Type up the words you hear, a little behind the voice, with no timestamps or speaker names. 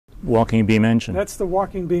walking beam engine? That's the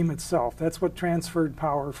walking beam itself. That's what transferred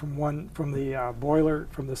power from the boiler,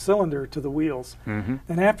 from the cylinder to the wheels. Mm-hmm.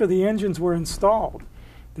 And after the engines were installed,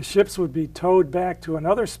 the ships would be towed back to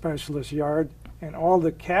another specialist yard, and all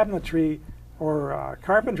the cabinetry or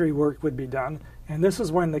carpentry work would be done. And this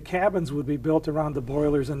is when the cabins would be built around the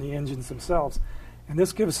boilers and the engines themselves. And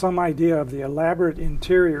this gives some idea of the elaborate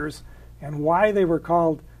interiors and why they were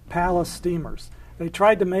called palace steamers. They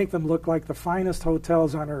tried to make them look like the finest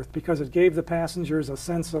hotels on earth because it gave the passengers a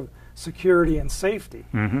sense of security and safety.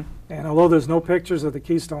 Mm-hmm. And although there's no pictures of the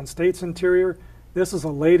Keystone State's interior, this is a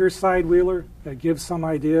later side wheeler that gives some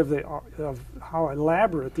idea of how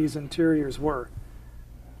elaborate these interiors were.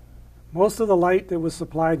 Most of the light that was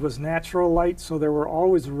supplied was natural light, so there were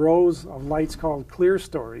always rows of lights called clear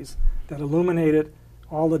stories that illuminated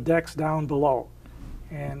all the decks down below.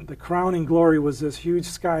 And the crowning glory was this huge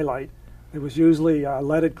skylight. It was usually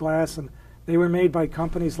leaded glass, and they were made by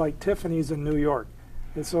companies like Tiffany's in New York.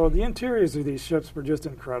 And so the interiors of these ships were just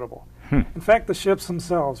incredible. In fact, the ships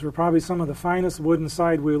themselves were probably some of the finest wooden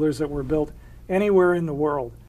side wheelers that were built anywhere in the world.